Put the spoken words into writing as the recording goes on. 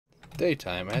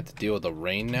daytime. I have to deal with the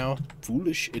rain now.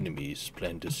 Foolish enemies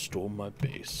plan to storm my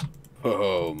base.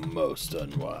 Oh, most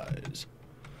unwise.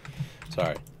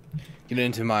 Sorry. Get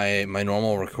into my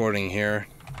normal recording here.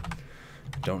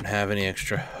 Don't have any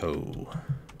extra hoe.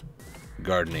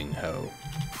 Gardening hoe,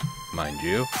 mind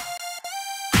you.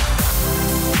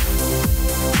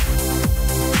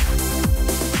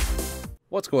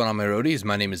 What's going on, my roadies?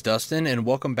 My name is Dustin, and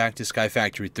welcome back to Sky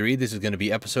Factory 3. This is going to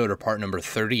be episode or part number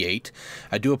 38.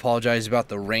 I do apologize about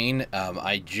the rain.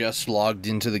 I just logged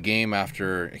into the game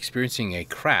after experiencing a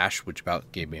crash, which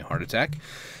about gave me a heart attack.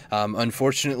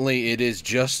 Unfortunately, it is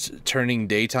just turning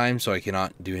daytime, so I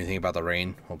cannot do anything about the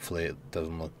rain. Hopefully, it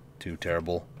doesn't look too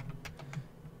terrible.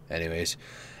 Anyways,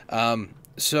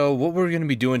 so what we're going to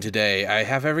be doing today, I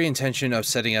have every intention of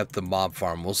setting up the mob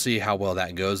farm. We'll see how well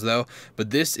that goes, though.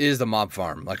 But this is the mob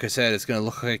farm. Like I said, it's going to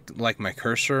look like my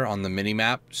cursor on the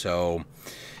mini-map. So,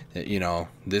 you know,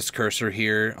 this cursor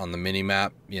here on the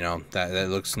mini-map, you know, that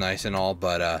looks nice and all.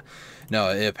 But,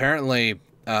 no, apparently,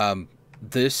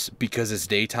 this, because it's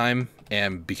daytime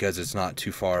and because it's not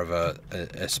too far of a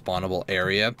spawnable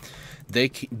area, they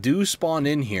do spawn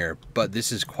in here, but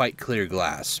this is quite clear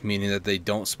glass, meaning that they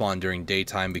don't spawn during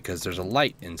daytime because there's a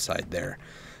light inside there,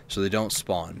 so they don't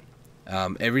spawn.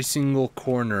 Every single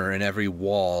corner and every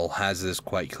wall has this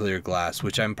quite clear glass,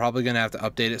 which I'm probably going to have to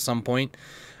update at some point.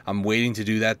 I'm waiting to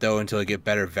do that, though, until I get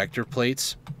better vector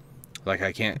plates. Like,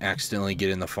 I can't accidentally get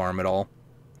in the farm at all.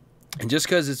 And just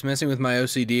because it's messing with my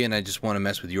OCD and I just want to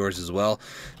mess with yours as well,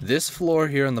 this floor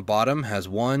here on the bottom has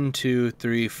 1, 2,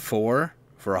 3, 4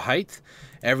 for a height.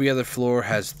 Every other floor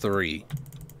has 3.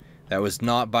 That was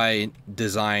not by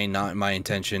design, not my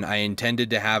intention. I intended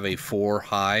to have a 4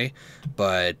 high,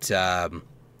 but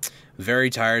very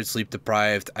tired, sleep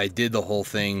deprived. I did the whole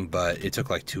thing, but it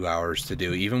took like 2 hours to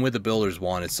do. Even with the builder's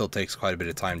one, it still takes quite a bit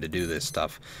of time to do this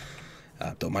stuff.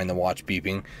 Don't mind the watch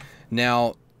beeping.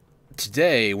 Now,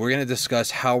 today, we're going to discuss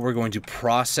how we're going to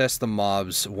process the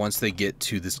mobs once they get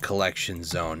to this collection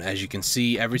zone. As you can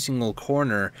see, every single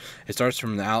corner, it starts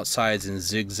from the outsides and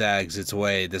zigzags its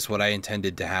way. That's what I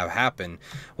intended to have happen.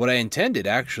 What I intended,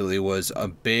 actually, was a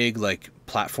big, like,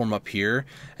 platform up here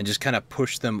and just kind of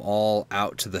push them all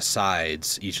out to the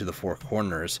sides, each of the 4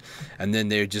 corners, and then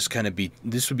they're just kind of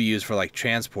this would be used for like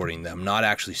transporting them, not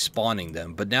actually spawning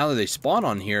them. But now that they spawn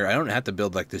on here, I don't have to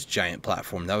build like this giant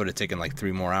platform. That would have taken like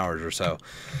 3 more hours or so.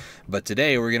 But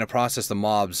today we're going to process the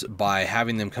mobs by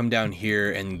having them come down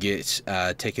here and get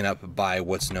taken up by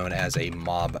what's known as a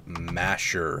mob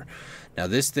masher. Now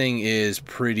this thing is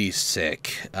pretty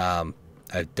sick.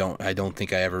 I don't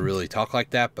think I ever really talk like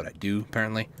that, but I do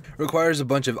apparently. Requires a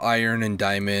bunch of iron and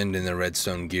diamond and the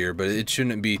redstone gear, but it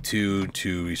shouldn't be too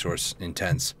resource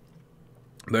intense.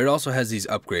 But it also has these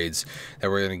upgrades that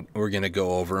we're gonna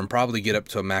go over and probably get up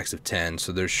to a max of 10.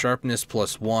 So there's sharpness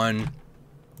 +1.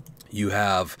 You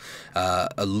have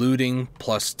a looting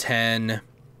 +10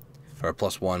 or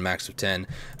 +1, max of 10.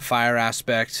 Fire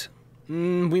aspect,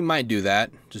 we might do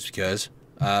that just because.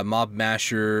 Mob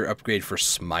masher upgrade for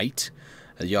smite.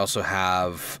 You also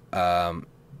have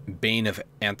Bane of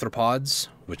Arthropods,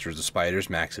 which are the spiders,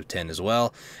 max of 10 as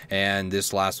well. And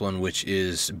this last one, which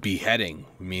is Beheading,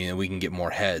 meaning we can get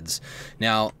more heads.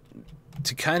 Now,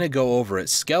 to kind of go over it,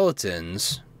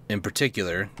 skeletons in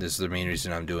particular, this is the main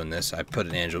reason I'm doing this. I put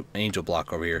an angel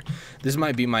block over here. This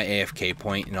might be my AFK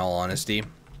point, in all honesty,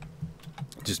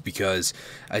 just because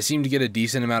I seem to get a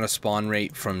decent amount of spawn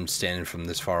rate from standing from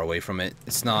this far away from it.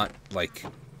 It's not like...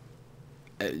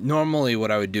 normally what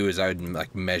I would do is I would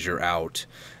like measure out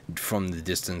from the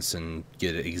distance and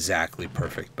get it exactly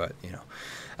perfect, but you know.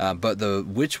 But the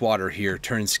witch water here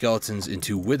turns skeletons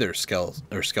into wither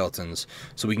skeletons,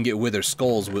 so we can get wither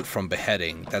skulls from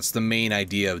beheading. That's the main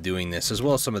idea of doing this, as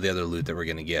well as some of the other loot that we're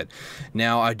going to get.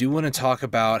 Now, I do want to talk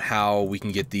about how we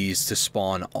can get these to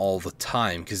spawn all the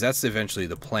time, because that's eventually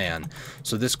the plan.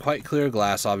 So this quite clear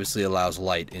glass obviously allows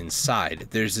light inside.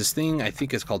 There's this thing, I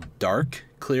think it's called dark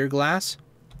clear glass.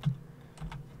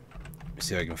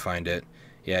 See if I can find it.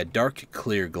 Yeah, dark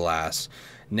clear glass.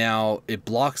 Now, it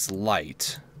blocks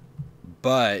light,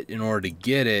 but in order to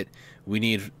get it, we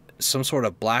need some sort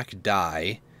of black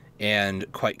dye, and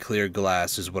quite clear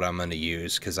glass is what I'm going to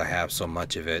use because I have so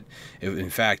much of it.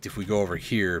 In fact, if we go over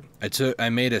here, I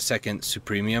made a second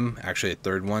Supremium, actually a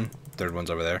third one. Third one's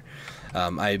over there.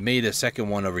 I made a second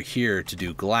one over here to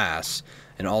do glass,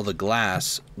 and all the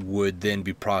glass would then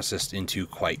be processed into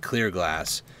quite clear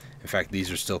glass. In fact, these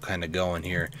are still kind of going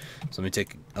here. So let me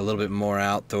take a little bit more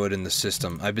out, throw it in the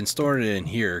system. I've been storing it in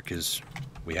here because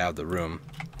we have the room.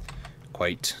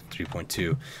 Quite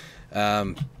 3.2.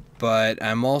 but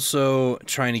I'm also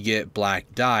trying to get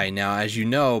black dye. Now, as you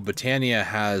know, Botania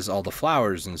has all the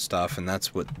flowers and stuff, and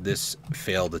that's what this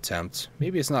failed attempt.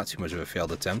 Maybe it's not too much of a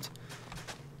failed attempt.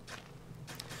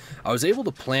 I was able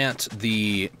to plant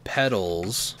the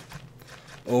petals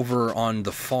over on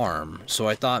the farm, so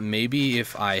I thought maybe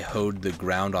if I hoed the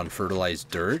ground on fertilized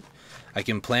dirt, I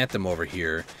can plant them over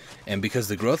here. And because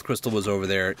the growth crystal was over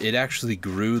there, it actually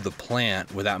grew the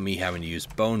plant without me having to use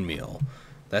bone meal.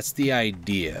 That's the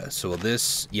idea. So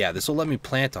this will let me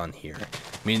plant on here,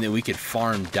 meaning that we could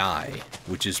farm dye,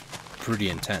 which is pretty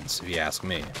intense if you ask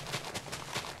me.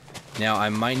 Now I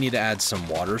might need to add some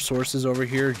water sources over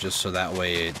here just so that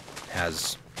way it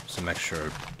has some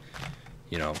extra,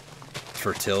 you know,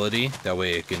 fertility. That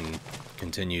way it can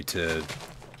continue to,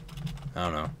 I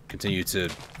don't know,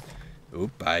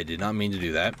 oop, I did not mean to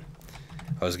do that.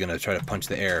 I was gonna try to punch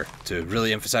the air to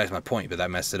really emphasize my point, but that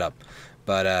messed it up.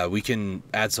 But we can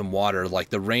add some water, like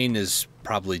the rain is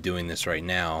probably doing this right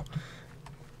now.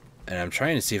 And I'm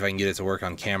trying to see if I can get it to work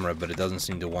on camera, but it doesn't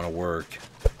seem to want to work.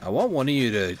 I want one of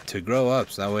you to grow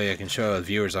up, so that way I can show the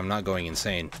viewers I'm not going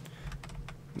insane.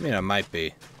 I mean, I might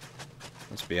be.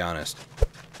 Let's be honest.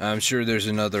 I'm sure there's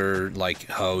another, like,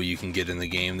 hoe you can get in the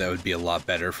game that would be a lot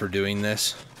better for doing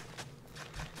this.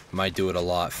 Might do it a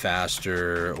lot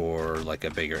faster, or like a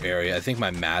bigger area. I think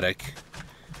my Matic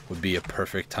would be a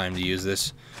perfect time to use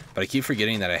this, but I keep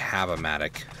forgetting that I have a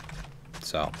Matic.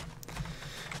 So,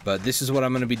 but this is what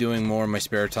I'm going to be doing more in my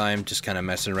spare time, just kind of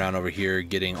messing around over here,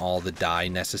 getting all the dye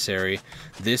necessary.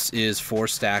 This is 4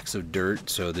 stacks of dirt,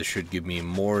 so this should give me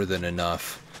more than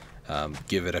enough.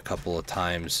 Give it a couple of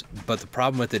times, but the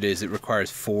problem with it is it requires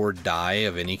 4 dye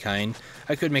of any kind.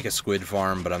 I could make a squid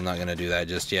farm, but I'm not going to do that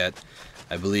just yet.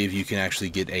 I believe you can actually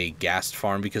get a ghast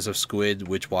farm because of squid.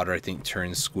 Witchwater, I think,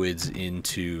 turns squids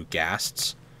into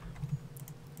ghasts.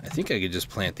 I think I could just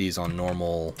plant these on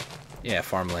normal,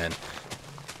 farmland.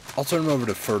 I'll turn them over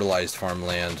to fertilized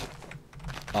farmland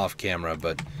off camera,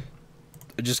 but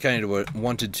I just kind of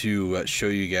wanted to show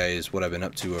you guys what I've been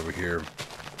up to over here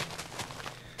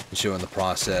and showing the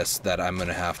process that I'm going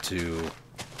to have to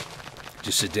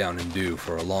just sit down and do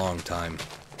for a long time.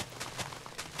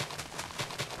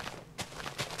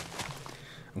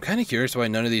 I'm kind of curious why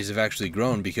none of these have actually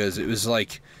grown, because it was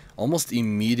like almost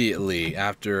immediately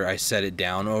after I set it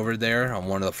down over there on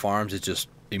one of the farms, it just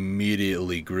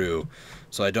immediately grew.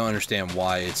 So I don't understand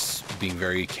why it's being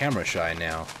very camera shy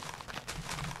now.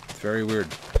 It's very weird.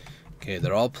 Okay,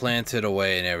 they're all planted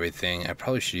away and everything. I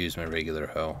probably should use my regular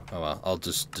hoe. Oh well, I'll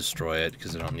just destroy it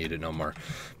because I don't need it no more.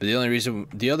 But the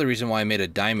other reason why I made a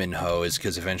diamond hoe is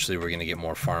because eventually we're gonna get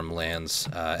more farmlands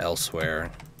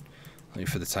elsewhere.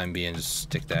 For the time being, just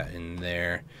stick that in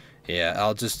there. Yeah,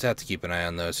 I'll just have to keep an eye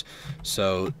on those.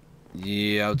 So,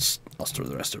 yeah, I'll store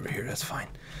the rest over here. That's fine.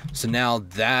 So now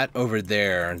that over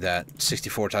there, that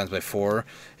 64 times by 4,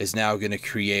 is now going to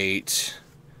create,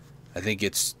 I think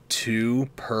it's 2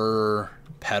 per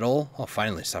petal. Oh,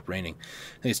 finally, stop raining.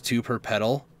 I think it's 2 per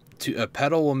petal. A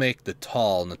petal will make the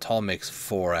tall, and the tall makes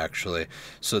 4, actually.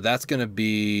 So that's going to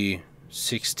be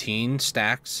 16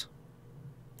 stacks.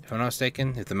 If I'm not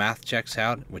mistaken, if the math checks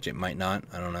out, which it might not,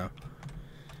 I don't know.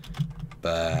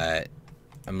 But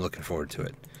I'm looking forward to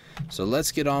it. So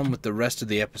let's get on with the rest of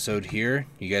the episode here.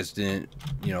 You guys didn't,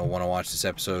 want to watch this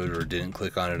episode or didn't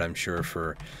click on it, I'm sure,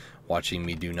 for watching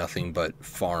me do nothing but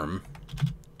farm.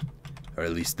 Or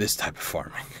at least this type of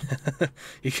farming.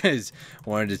 You guys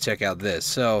wanted to check out this.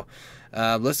 So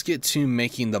let's get to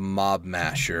making the mob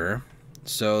masher.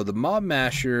 So the mob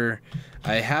masher,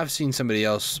 I have seen somebody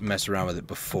else mess around with it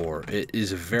before. It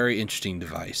is a very interesting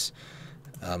device.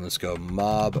 Let's go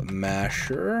mob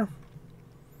masher.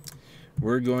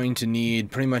 We're going to need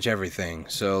pretty much everything.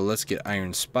 So let's get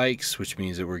iron spikes, which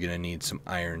means that we're going to need some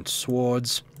iron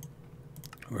swords.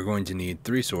 We're going to need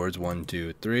 3 swords, 1,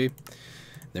 2, 3.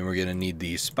 Then we're going to need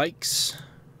these spikes.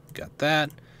 Got that.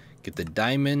 Get the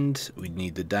diamond. We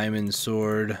need the diamond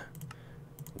sword.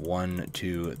 1,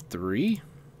 2, 3.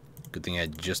 Good thing I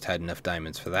just had enough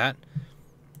diamonds for that.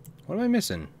 What am I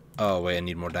missing? Oh, wait, I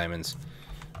need more diamonds.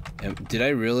 Did I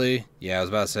really? Yeah, I was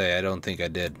about to say, I don't think I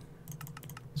did.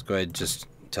 Let's go ahead and just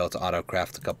tell it to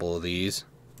auto-craft a couple of these.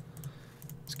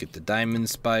 Let's get the diamond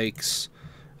spikes.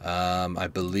 I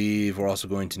believe we're also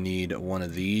going to need one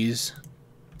of these.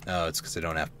 Oh, it's because I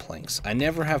don't have planks. I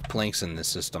never have planks in this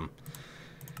system.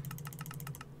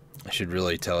 I should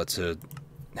really tell it to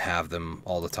have them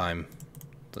all the time.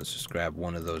 Let's just grab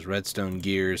one of those redstone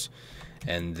gears,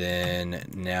 and then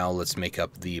now let's make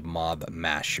up the mob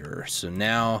masher. So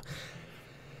now,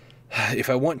 if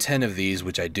I want 10 of these,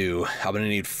 which I do, I'm going to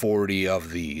need 40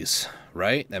 of these,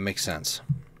 right? That makes sense.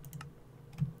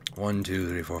 1, 2,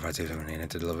 3, 4, 5, 6, 7, 8, 9,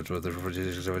 10, 11, 12, 13, 14,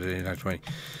 15, 16, 17, 18, 19, 20.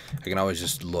 I can always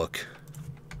just look.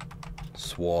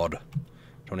 Swad.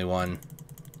 21.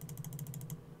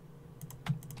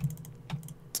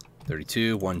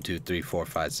 32. 1, 2, 3, 4,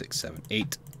 5, 6, 7,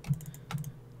 8.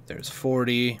 There's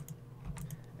 40.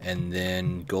 And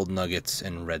then gold nuggets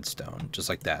and redstone. Just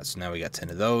like that. So now we got 10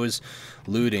 of those.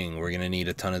 Looting. We're going to need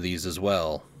a ton of these as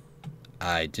well.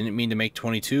 I didn't mean to make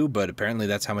 22, but apparently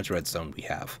that's how much redstone we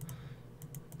have.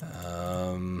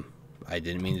 I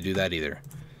didn't mean to do that either.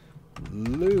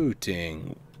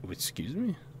 Looting. Excuse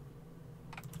me?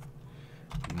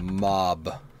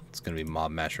 Mob. It's going to be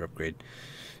Mob Masher upgrade.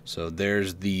 So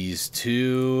there's these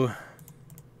two.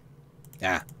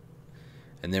 Ah.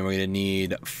 And then we're going to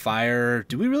need fire.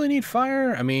 Do we really need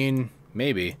fire? I mean,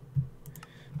 maybe.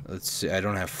 Let's see. I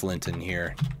don't have flint in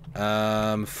here.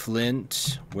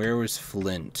 Flint. Where was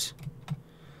flint?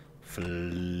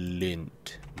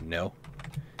 Flint. No.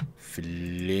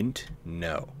 Flint.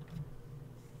 No.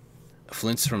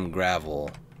 Flint's from gravel.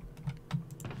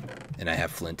 And I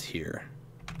have flint here.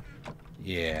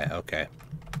 Yeah, okay.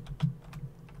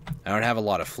 I don't have a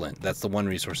lot of flint. That's the one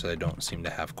resource that I don't seem to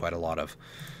have quite a lot of.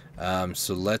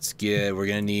 So let's get... We're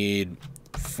going to need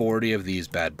 40 of these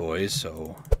bad boys.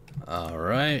 So,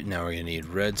 alright. Now we're going to need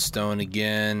redstone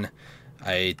again.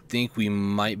 I think we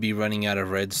might be running out of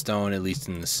redstone, at least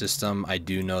in the system. I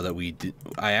do know that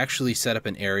I actually set up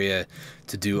an area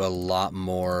to do a lot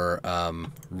more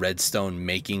redstone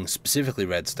making, specifically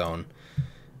redstone.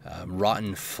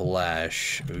 Rotten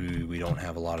flesh. Ooh, we don't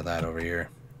have a lot of that over here.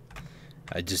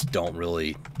 I just don't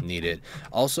really need it.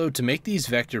 Also, to make these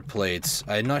vector plates,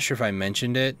 I'm not sure if I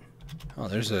mentioned it. Oh,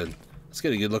 let's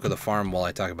get a good look at the farm while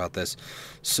I talk about this.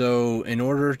 So, in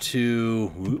order to...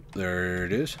 Whoop, there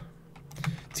it is.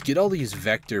 To get all these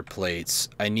vector plates,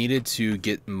 I needed to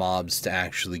get mobs to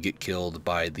actually get killed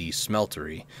by the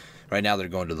smeltery. Right now they're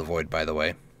going to the void, by the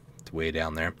way. It's way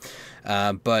down there.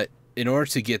 But in order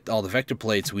to get all the vector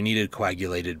plates, we needed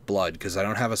coagulated blood, because I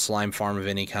don't have a slime farm of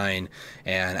any kind,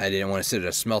 and I didn't want to sit at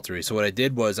a smeltery. So what I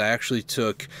did was I actually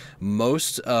took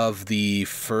most of the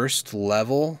first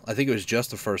level, I think it was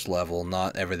just the first level,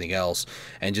 not everything else,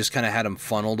 and just kind of had them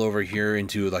funneled over here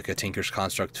into like a Tinker's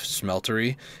Construct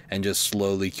smeltery, and just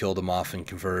slowly killed them off and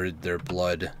converted their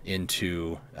blood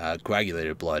into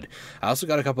coagulated blood. I also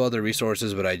got a couple other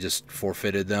resources, but I just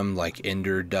forfeited them, like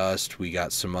ender dust. We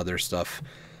got some other stuff.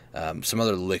 Some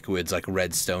other liquids like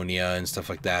redstonia and stuff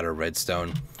like that, or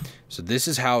redstone. So this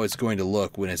is how it's going to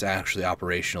look when it's actually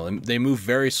operational. And they move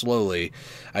very slowly.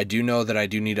 I do know that I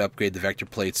do need to upgrade the vector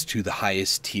plates to the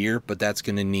highest tier, but that's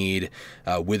going to need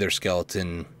wither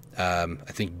skeleton. I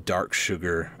think dark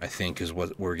sugar, I think, is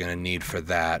what we're going to need for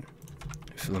that.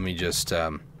 Let me just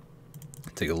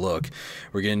take a look.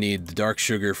 We're going to need the dark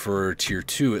sugar for tier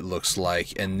 2, it looks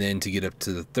like, and then to get up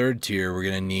to the 3rd tier we're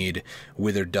going to need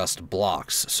wither dust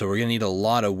blocks. So we're going to need a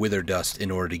lot of wither dust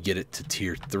in order to get it to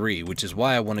tier 3, which is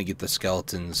why I want to get the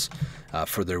skeletons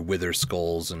for their wither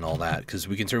skulls and all that, because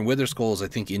we can turn wither skulls, I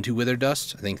think, into wither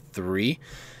dust, I think 3,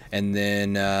 and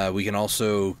then we can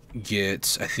also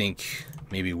get, I think,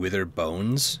 maybe wither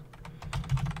bones,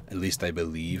 at least I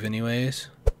believe anyways.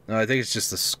 No, I think it's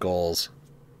just the skulls.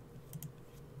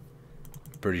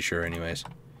 Pretty sure anyways,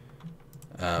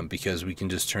 because we can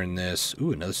just turn this.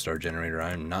 Ooh, another star generator.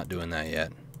 I'm not doing that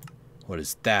yet. What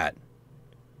is that?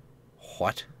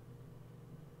 What?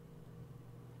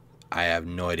 I have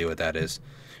no idea what that is.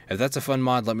 If that's a fun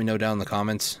mod, let me know down in the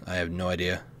comments. I have no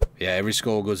idea. Yeah, every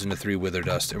skull goes into 3 wither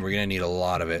dust, and we're gonna need a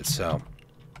lot of it, so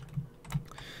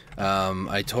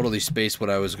I totally spaced what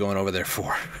I was going over there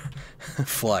for.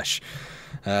 Flesh.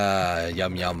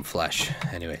 Yum yum flesh.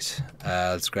 Anyways,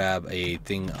 let's grab a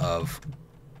thing of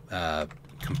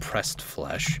compressed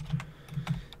flesh,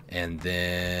 and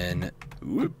then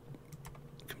whoop,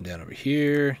 come down over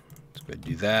here. Let's go ahead and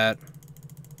do that.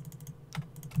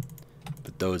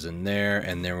 Put those in there,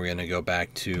 and then we're gonna go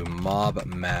back to Mob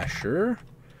Masher.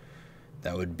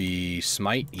 That would be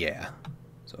Smite, yeah.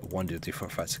 So 1, 2, 3, 4,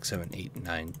 5, 6, 7, 8,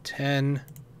 9, 10.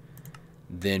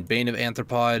 Then Bane of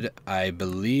Arthropod, I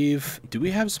believe. Do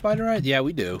we have Spiderite? Yeah,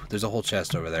 we do. There's a whole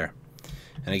chest over there.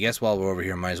 And I guess while we're over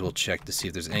here, might as well check to see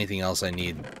if there's anything else I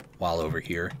need while over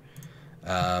here.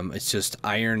 It's just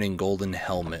iron and golden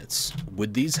helmets.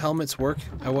 Would these helmets work,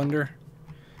 I wonder?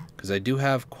 Because I do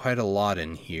have quite a lot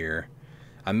in here.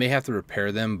 I may have to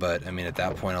repair them, but I mean, at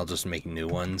that point, I'll just make new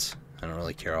ones. I don't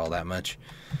really care all that much.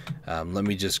 Let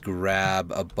me just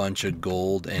grab a bunch of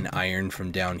gold and iron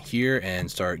from down here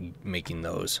and start making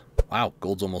those. Wow,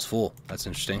 gold's almost full. That's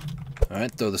interesting.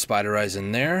 Alright, throw the spider eyes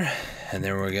in there. And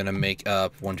then we're going to make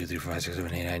up 1, 2, 3, 4, 5, 6,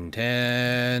 7, 8, 9,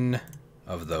 10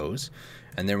 of those.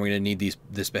 And then we're going to need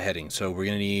this beheading. So we're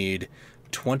going to need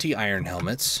 20 iron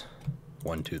helmets.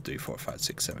 1, 2, 3, 4, 5,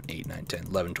 6, 7, 8, 9, 10,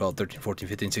 11, 12, 13, 14,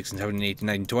 15, 16, 17, 18,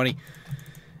 19, 20.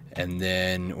 And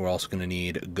then we're also going to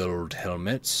need gold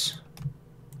helmets.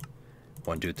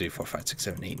 1, 2, 3, 4, 5, 6,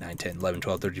 7, 8, 9, 10, 11,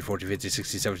 12, 13, 14, 15,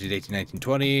 16, 17, 18, 19,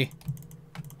 20.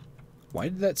 Why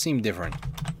did that seem different?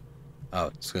 Oh,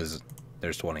 it's because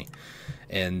there's 20.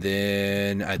 And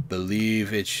then I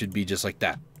believe it should be just like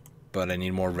that. But I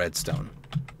need more redstone.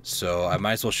 So I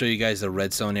might as well show you guys the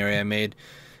redstone area I made.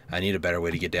 I need a better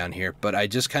way to get down here. But I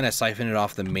just kind of siphoned it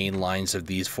off the main lines of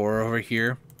these 4 over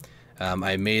here.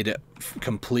 I made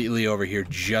completely over here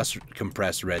just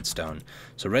compressed redstone.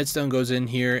 So redstone goes in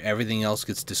here, everything else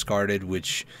gets discarded,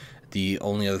 which the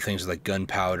only other things are like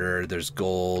gunpowder, there's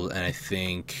gold, and I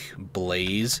think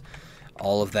blaze.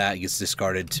 All of that gets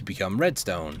discarded to become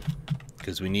redstone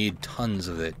because we need tons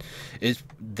of it.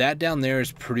 That down there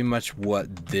is pretty much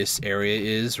what this area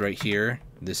is right here.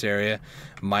 This area,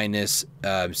 minus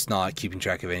it's not keeping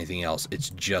track of anything else.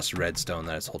 It's just redstone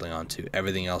that it's holding on to.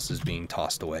 Everything else is being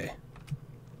tossed away.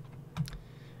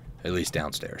 At least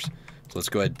downstairs. So let's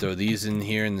go ahead and throw these in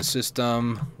here in the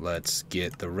system. Let's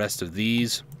get the rest of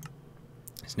these.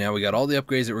 So now we got all the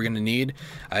upgrades that we're going to need.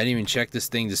 I didn't even check this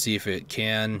thing to see if it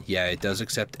can. Yeah, it does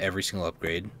accept every single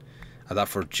upgrade. I thought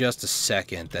for just a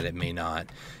second that it may not.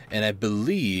 And I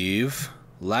believe,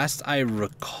 last I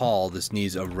recall, this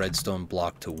needs a redstone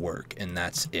block to work, and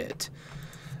that's it.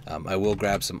 I will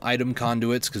grab some item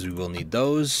conduits because we will need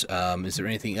those. Is there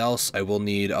anything else? I will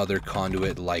need other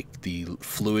conduit like the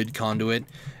fluid conduit,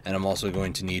 and I'm also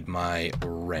going to need my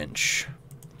wrench,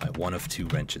 my 1 of 2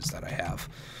 wrenches that I have.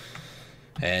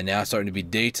 And now it's starting to be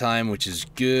daytime, which is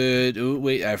good. Oh,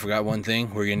 wait, I forgot one thing.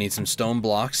 We're going to need some stone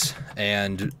blocks,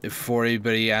 and before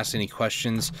anybody asks any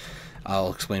questions,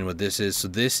 I'll explain what this is. So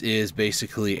this is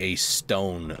basically a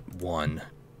stone one.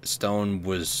 Stone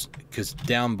was, because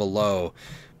down below,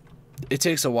 it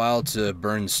takes a while to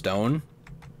burn stone.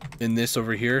 In this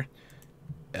over here,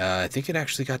 I think it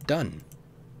actually got done.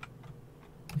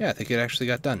 Yeah, I think it actually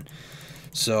got done.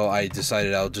 So I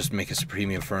decided I'll just make a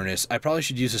Supremium furnace. I probably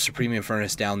should use a Supremium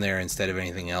furnace down there instead of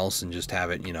anything else and just have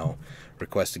it, you know,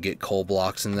 request to get coal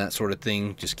blocks and that sort of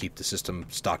thing. Just keep the system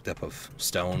stocked up of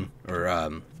stone,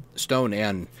 or stone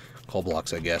and coal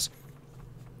blocks, I guess.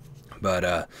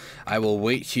 But I will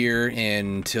wait here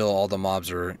until all the mobs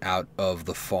are out of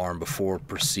the farm before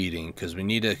proceeding, because we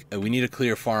need a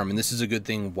clear farm, and this is a good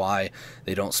thing why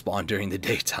they don't spawn during the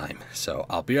daytime. So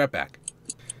I'll be right back.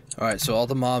 Alright, so all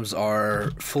the mobs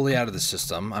are fully out of the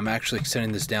system. I'm actually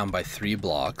extending this down by 3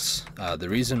 blocks. The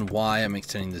reason why I'm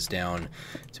extending this down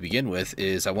to begin with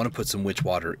is I want to put some witch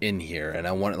water in here, and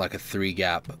I want it like a 3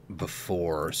 gap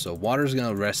before. So water's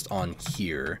going to rest on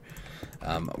here.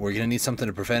 We're going to need something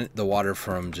to prevent the water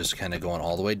from just kind of going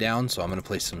all the way down, so I'm going to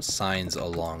place some signs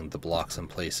along the blocks I'm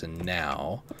placing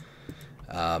now.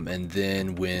 And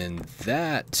then when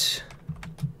that...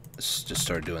 Let's just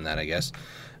start doing that, I guess.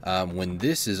 When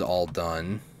this is all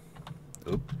done...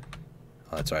 Oop.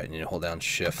 Oh, that's right, I need to hold down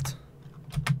shift.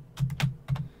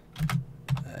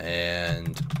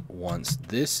 And once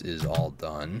this is all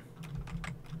done...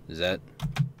 Is that...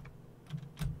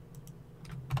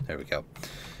 There we go.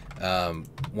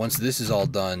 Once this is all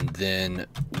done, then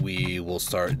we will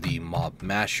start the mob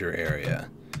masher area,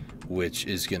 which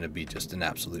is going to be just an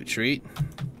absolute treat,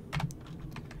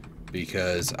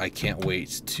 because I can't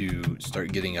wait to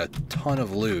start getting a ton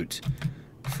of loot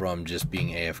from just being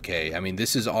AFK. I mean,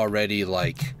 this is already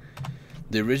like,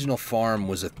 the original farm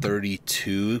was a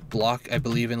 32 block, I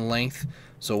believe, in length,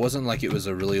 so it wasn't like it was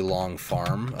a really long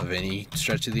farm of any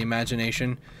stretch of the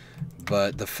imagination.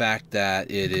 But the fact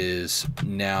that it is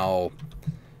now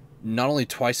not only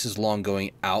twice as long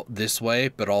going out this way,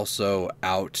 but also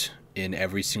out in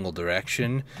every single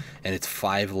direction, and it's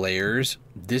 5 layers,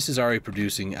 this is already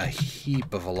producing a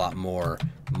heap of a lot more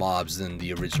mobs than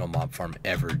the original mob farm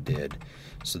ever did.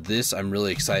 So this I'm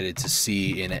really excited to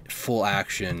see in full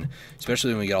action,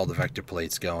 especially when we get all the vector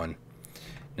plates going.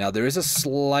 Now there is a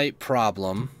slight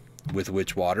problem with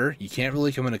witch water. You can't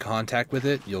really come into contact with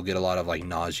it. You'll get a lot of like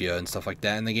nausea and stuff like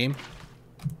that in the game.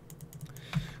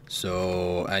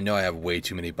 So I know I have way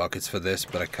too many buckets for this,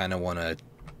 but I kind of want to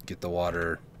get the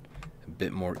water a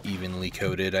bit more evenly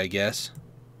coated, I guess.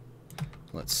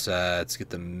 Let's get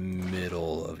the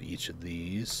middle of each of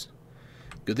these.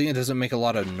 Good thing it doesn't make a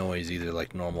lot of noise either,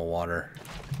 like normal water.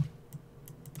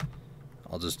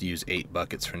 I'll just use 8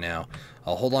 buckets for now.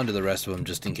 I'll hold on to the rest of them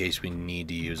just in case we need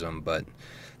to use them, but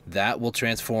that will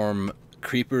transform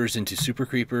creepers into super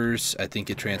creepers. I think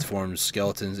it transforms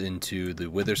skeletons into the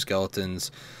wither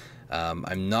skeletons.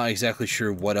 I'm not exactly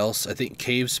sure what else. I think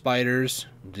cave spiders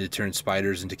did turn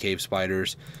spiders into cave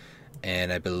spiders,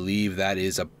 and I believe that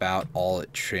is about all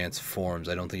it transforms.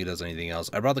 I don't think it does anything else.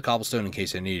 I brought the cobblestone in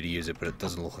case I needed to use it, but it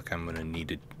doesn't look like I'm going to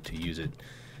need to use it.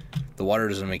 The water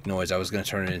doesn't make noise. I was going to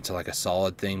turn it into like a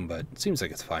solid thing, but it seems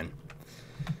like it's fine.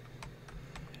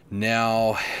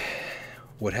 Now,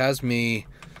 what has me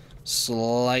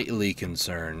slightly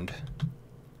concerned...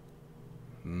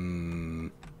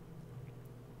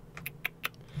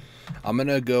 I'm going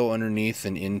to go underneath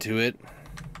and into it.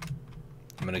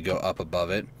 I'm going to go up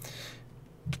above it.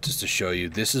 Just to show you,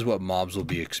 this is what mobs will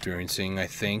be experiencing, I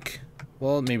think.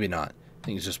 Well, maybe not. I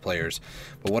think it's just players.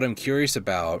 But what I'm curious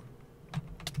about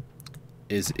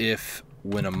is if,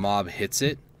 when a mob hits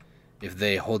it, if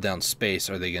they hold down space,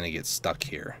 are they going to get stuck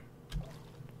here?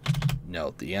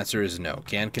 No. The answer is no.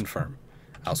 Can confirm.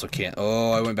 I also can't...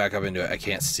 Oh, I went back up into it. I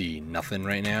can't see nothing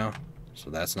right now. So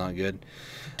that's not good.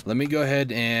 Let me go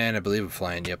ahead and... I believe I'm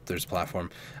flying. Yep, there's a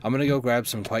platform. I'm going to go grab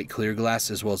some quite clear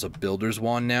glass as well as a builder's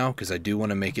wand now, because I do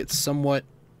want to make it somewhat...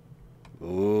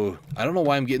 Oh, I don't know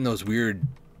why I'm getting those weird,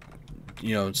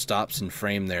 you know, stops in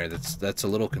frame there. That's a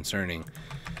little concerning.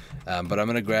 But I'm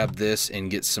going to grab this and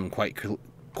get some quite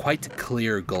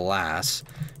clear glass,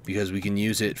 because we can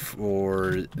use it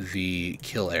for the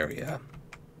kill area.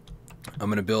 I'm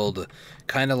going to build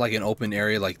kind of like an open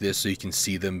area like this so you can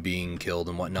see them being killed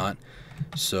and whatnot.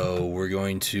 So we're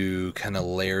going to kind of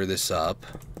layer this up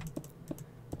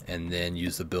and then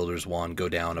use the builder's wand, go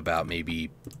down about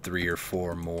maybe 3 or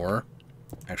 4 more.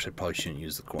 Actually, I probably shouldn't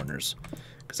use the corners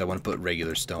because I want to put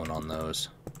regular stone on those.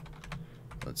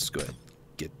 Let's go ahead,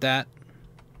 get that.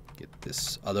 Get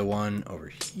this other one over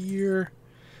here.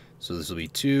 So this will be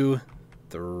 2,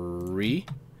 3,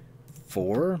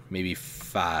 4, maybe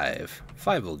 5.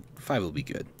 5 will be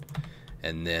good.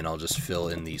 And then I'll just fill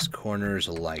in these corners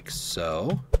like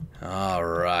so.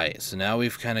 Alright, so now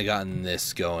we've kind of gotten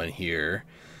this going here.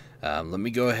 Let me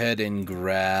go ahead and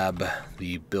grab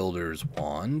the builder's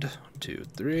wand. 1, 2,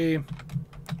 3,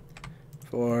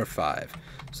 4, 5.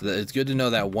 So that it's good to know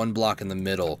that one block in the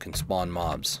middle can spawn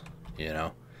mobs, you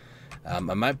know. I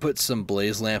might put some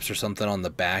blaze lamps or something on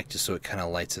the back just so it kind of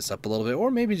lights this up a little bit,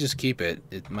 or maybe just keep it.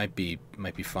 It might be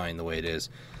fine the way it is.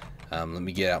 Let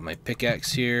me get out my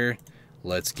pickaxe here.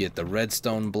 Let's get the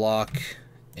redstone block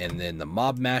and then the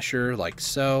mob masher like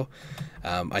so.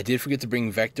 I did forget to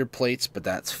bring vector plates, but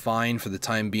that's fine for the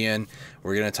time being.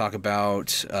 We're going to talk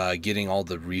about getting all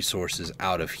the resources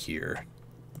out of here.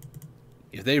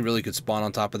 If they really could spawn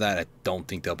on top of that, I don't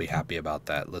think they'll be happy about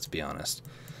that, let's be honest.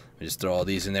 I just throw all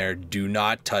these in there. Do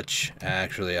not touch.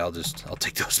 Actually, I'll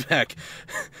take those back.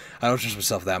 I don't trust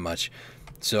myself that much.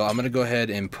 So I'm going to go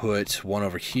ahead and put one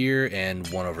over here and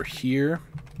one over here.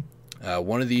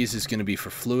 One of these is going to be for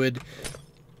fluid.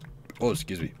 Oh,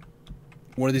 excuse me.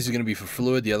 One of these is going to be for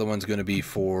fluid. The other one's going to be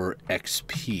for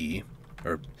XP.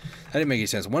 Or, that didn't make any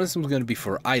sense. One of them is going to be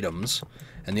for items,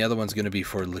 and the other one's going to be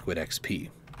for liquid XP.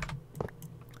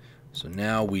 So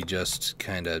now we just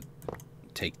kind of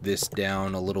take this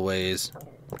down a little ways,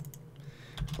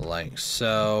 like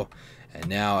so. And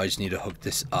now I just need to hook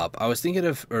this up. I was thinking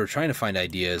of, or trying to find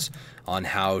ideas on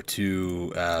how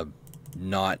to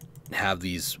not have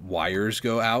these wires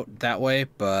go out that way,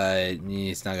 but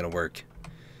it's not going to work.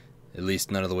 At least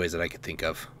none of the ways that I could think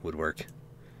of would work.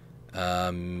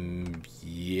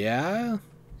 Yeah,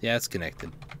 it's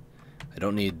connected. I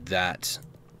don't need that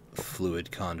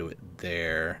fluid conduit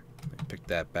there. Pick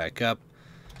that back up.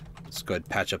 Let's go ahead and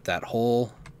patch up that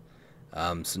hole.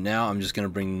 So now I'm just going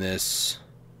to bring this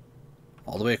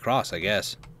all the way across, I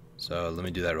guess. So let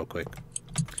me do that real quick.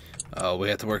 Oh, we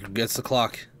have to work against the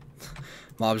clock.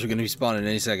 Mobs are going to be spawning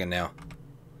any second now.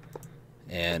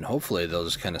 And hopefully they'll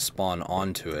just kind of spawn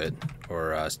onto it,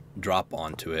 or drop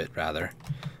onto it, rather.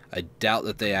 I doubt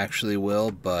that they actually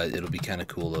will, but it'll be kind of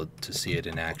cool to see it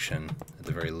in action, at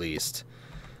the very least.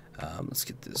 Let's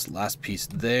get this last piece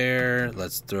there.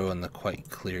 Let's throw in the quite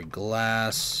clear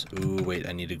glass. Ooh, wait,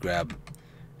 I need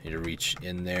to reach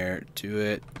in there to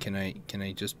it. Can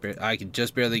I just I can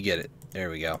just barely get it.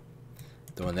 There we go.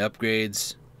 Throwing the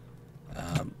upgrades.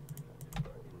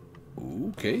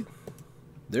 Okay.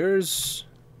 There's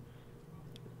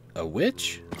a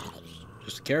witch?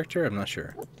 Just a character? I'm not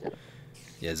sure.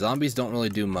 Yeah, zombies don't really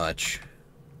do much.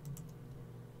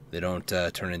 They don't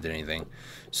turn into anything.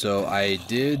 So I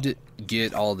did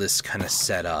get all this kind of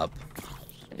set up.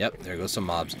 Yep, there goes some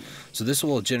mobs. So this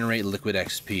will generate liquid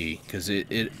XP, because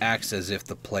it acts as if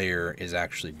the player is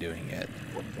actually doing it.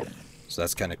 So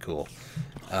that's kind of cool.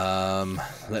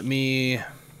 Let me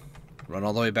run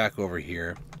all the way back over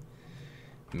here.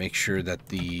 Make sure that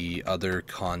the other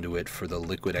conduit for the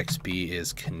liquid XP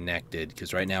is connected,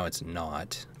 because right now it's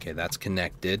not. Okay, that's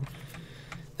connected.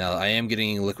 Now I am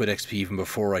getting liquid XP even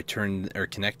before I turned or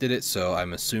connected it, so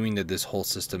I'm assuming that this whole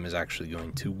system is actually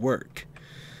going to work.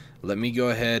 Let me go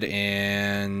ahead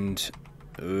and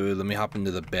let me hop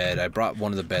into the bed. I brought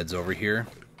one of the beds over here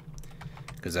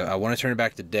because I want to turn it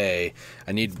back to day.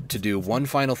 I need to do one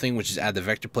final thing, which is add the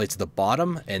vector plate to the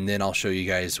bottom, and then I'll show you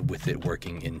guys with it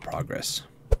working in progress.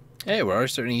 Hey, we're already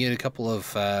starting to get a couple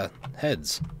of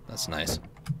heads. That's nice.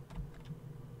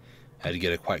 I had to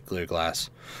get a quite clear glass.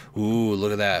 Ooh,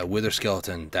 look at that. Wither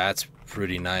skeleton. That's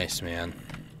pretty nice, man.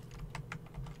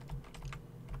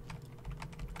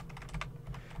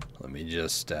 Let me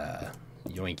just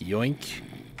yoink yoink.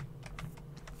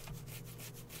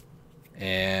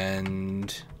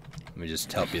 And let me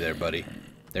just help you there, buddy.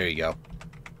 There you go.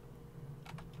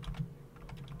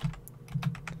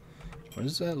 What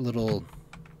is that little...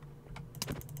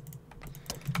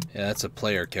 Yeah, that's a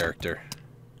player character.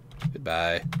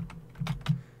 Goodbye.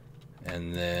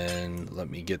 And then let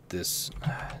me get this.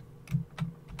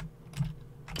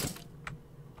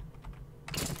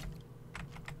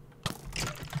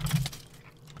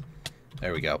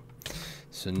 There we go.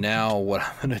 So now what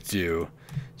I'm gonna do,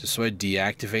 just so I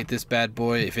deactivate this bad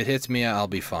boy, if it hits me I'll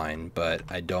be fine, but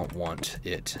I don't want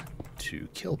it to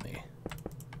kill me.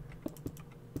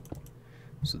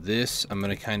 So this, I'm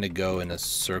gonna kind of go in a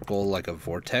circle, like a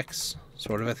vortex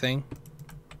sort of a thing,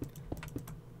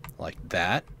 like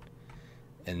that.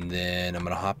 And then I'm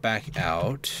gonna hop back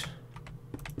out,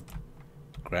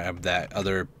 grab that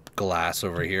other glass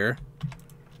over here.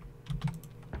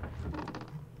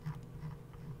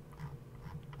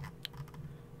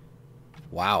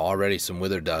 Wow, already some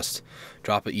wither dust.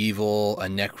 Drop of evil, a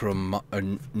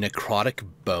necrotic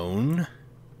bone.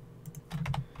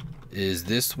 Is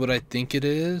this what I think it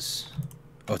is?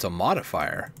 Oh, it's a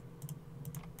modifier.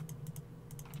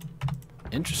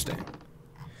 Interesting.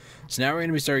 So now we're going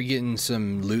to be starting getting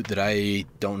some loot that I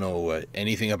don't know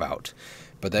anything about.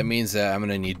 But that means that I'm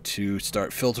going to need to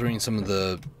start filtering some of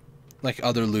the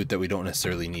other loot that we don't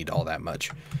necessarily need all that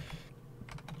much.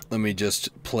 Let me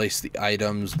just place the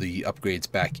items, the upgrades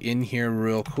back in here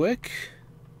real quick.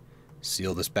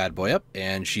 Seal this bad boy up,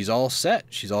 and she's all set.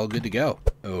 She's all good to go.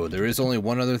 Oh, there is only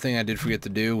one other thing I did forget to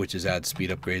do, which is add speed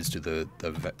upgrades to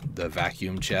the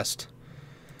vacuum chest.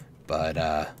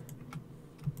 But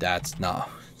that's not,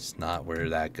 it's not where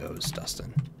that goes,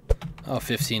 Dustin. Oh,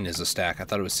 15 is a stack. I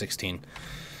thought it was 16.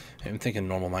 I'm thinking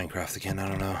normal Minecraft again. I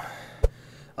don't know.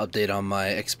 Update on my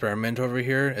experiment over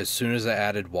here. As soon as I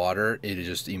added water, it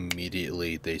just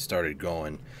immediately they started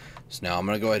going. So now I'm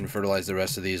gonna go ahead and fertilize the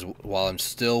rest of these while I'm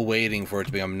still waiting for it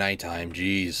to become nighttime.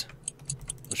 Jeez.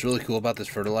 What's really cool about this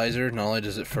fertilizer, not only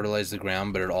does it fertilize the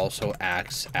ground, but it also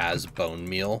acts as bone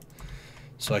meal.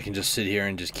 So I can just sit here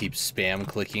and just keep spam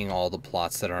clicking all the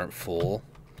plots that aren't full,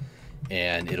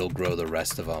 and it'll grow the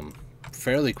rest of them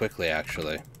fairly quickly,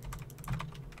 actually.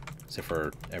 Except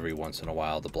for every once in a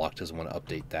while the block doesn't want to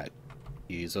update that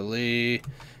easily.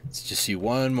 Let's just see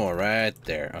one more right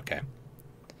there. Okay.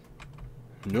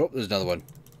 Nope, there's another one.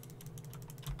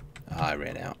 I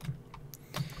ran out.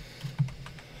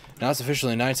 Now it's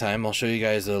officially nighttime. I'll show you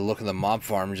guys a look at the mob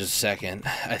farm in just a second.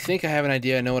 I think I have an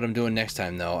idea. I know what I'm doing next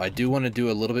time, though. I do want to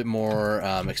do a little bit more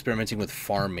experimenting with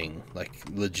farming, like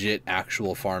legit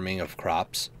actual farming of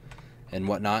crops and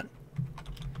whatnot,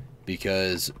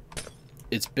 because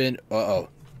it's been... Uh-oh.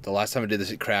 The last time I did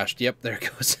this, it crashed. Yep, there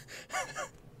it goes.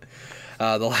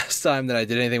 The last time that I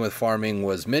did anything with farming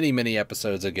was many, many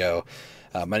episodes ago.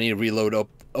 I need to reload,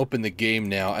 open the game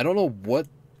now. I don't know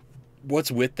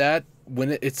what's with that.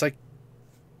 When it's like...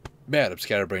 Man, I'm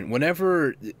scatterbrained.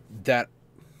 Whenever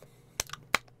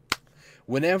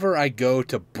I go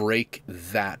to break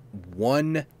that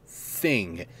one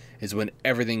thing is when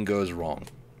everything goes wrong.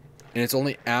 And it's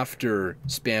only after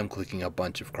spam clicking a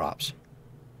bunch of crops.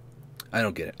 I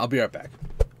don't get it. I'll be right back.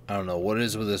 I don't know what it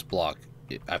is with this block.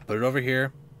 I put it over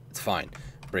here, it's fine.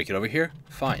 Break it over here,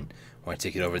 fine. When I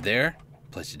take it over there,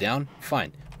 place it down,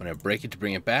 fine. When I break it to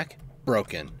bring it back,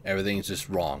 broken. Everything's just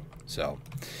wrong. So,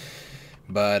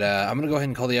 but I'm going to go ahead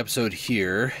and call the episode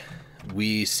here.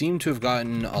 We seem to have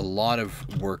gotten a lot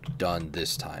of work done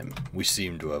this time. We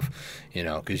seem to have, you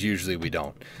know, because usually we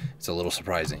don't. It's a little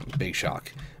surprising. Big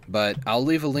shock. But I'll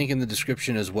leave a link in the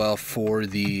description as well for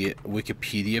the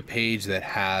Wikipedia page that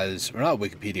has, or not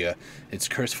Wikipedia, it's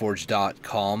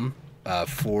curseforge.com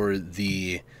for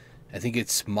the, I think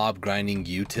it's mob grinding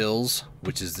utils,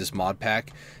 which is this mod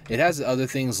pack. It has other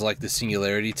things like the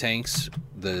singularity tanks,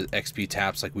 the XP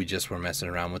taps like we just were messing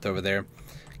around with over there.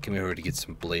 Came over to get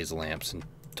some blaze lamps and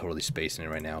totally spacing it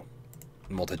right now.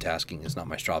 multitasking is not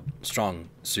my strong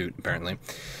suit, apparently.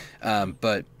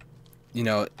 But, you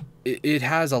know, it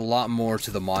has a lot more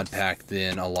to the mod pack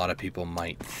than a lot of people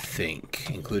might think,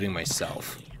 including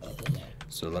myself.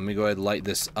 So let me go ahead and light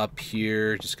this up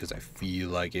here, just because I feel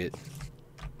like it.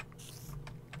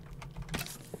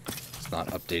 It's not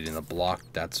updating the block.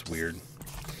 That's weird.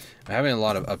 I'm having a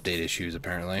lot of update issues,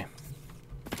 apparently.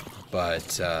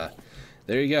 But,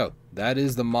 there you go. That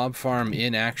is the mob farm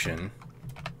in action.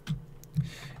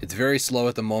 It's very slow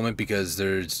at the moment because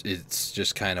it's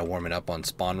just kind of warming up on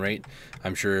spawn rate.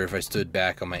 I'm sure if I stood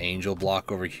back on my angel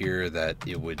block over here that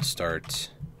it would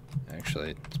start.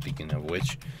 Actually, speaking of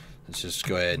which, let's just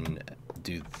go ahead and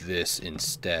do this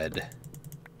instead.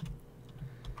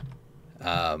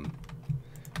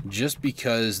 Just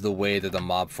because the way that the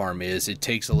mob farm is, it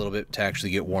takes a little bit to actually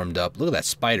get warmed up. Look at that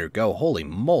spider go, holy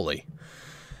moly.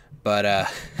 But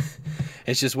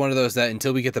it's just one of those that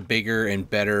until we get the bigger and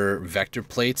better vector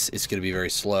plates, it's going to be very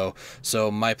slow. So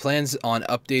my plans on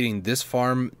updating this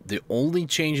farm, the only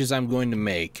changes I'm going to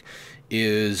make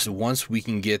is once we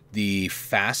can get the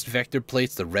fast vector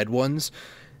plates, the red ones,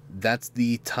 that's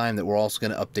the time that we're also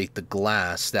going to update the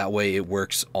glass. That way it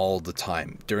works all the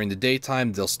time. During the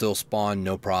daytime, they'll still spawn,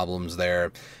 no problems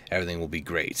there. Everything will be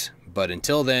great. But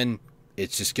until then,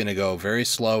 it's just going to go very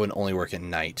slow and only work at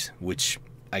night, which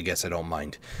I guess I don't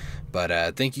mind.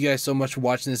 But thank you guys so much for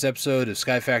watching this episode of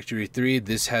Sky Factory 3.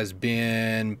 This has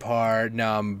been part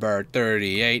number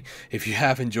 38. If you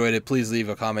have enjoyed it, please leave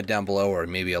a comment down below or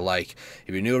maybe a like.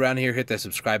 If you're new around here, hit that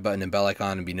subscribe button and bell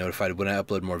icon and be notified when I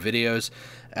upload more videos.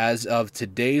 As of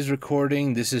today's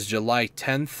recording, this is July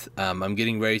 10th. I'm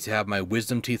getting ready to have my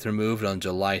wisdom teeth removed on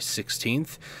July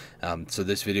 16th. So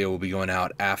this video will be going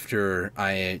out after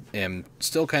I am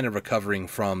still kind of recovering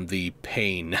from the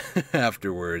pain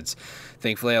afterwards.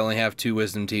 Thankfully, I only have 2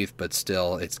 wisdom teeth, but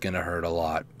still, it's going to hurt a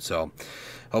lot. So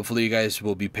hopefully you guys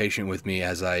will be patient with me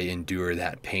as I endure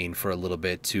that pain for a little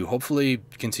bit to hopefully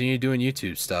continue doing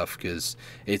YouTube stuff, because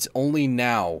it's only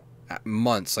now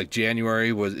months, like January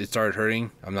it started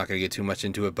hurting. I'm not gonna get too much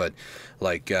into it, but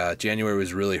like January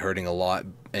was really hurting a lot,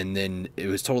 and then it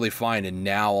was totally fine, and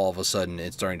now all of a sudden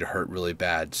it's starting to hurt really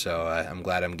bad. So I'm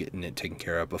glad I'm getting it taken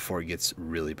care of before it gets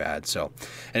really bad. So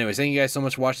anyways, thank you guys so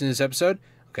much for watching this episode.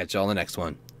 I'll catch y'all in the next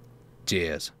one.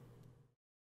 Cheers.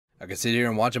 I could sit here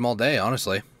and watch them all day,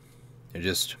 honestly. They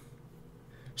just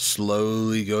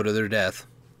slowly go to their death.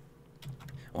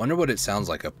 I wonder what it sounds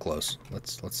like up close.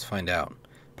 Let's find out.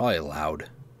 Probably loud.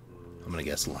 I'm gonna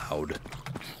guess loud.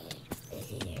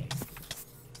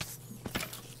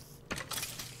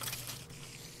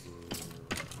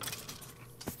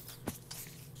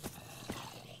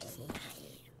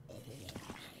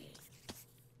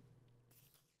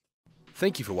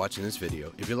 Thank you for watching this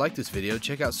video. If you like this video,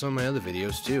 check out some of my other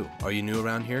videos too. Are you new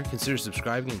around here? Consider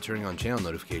subscribing and turning on channel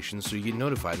notifications so you get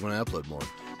notified when I upload more.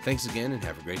 Thanks again and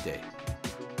have a great day.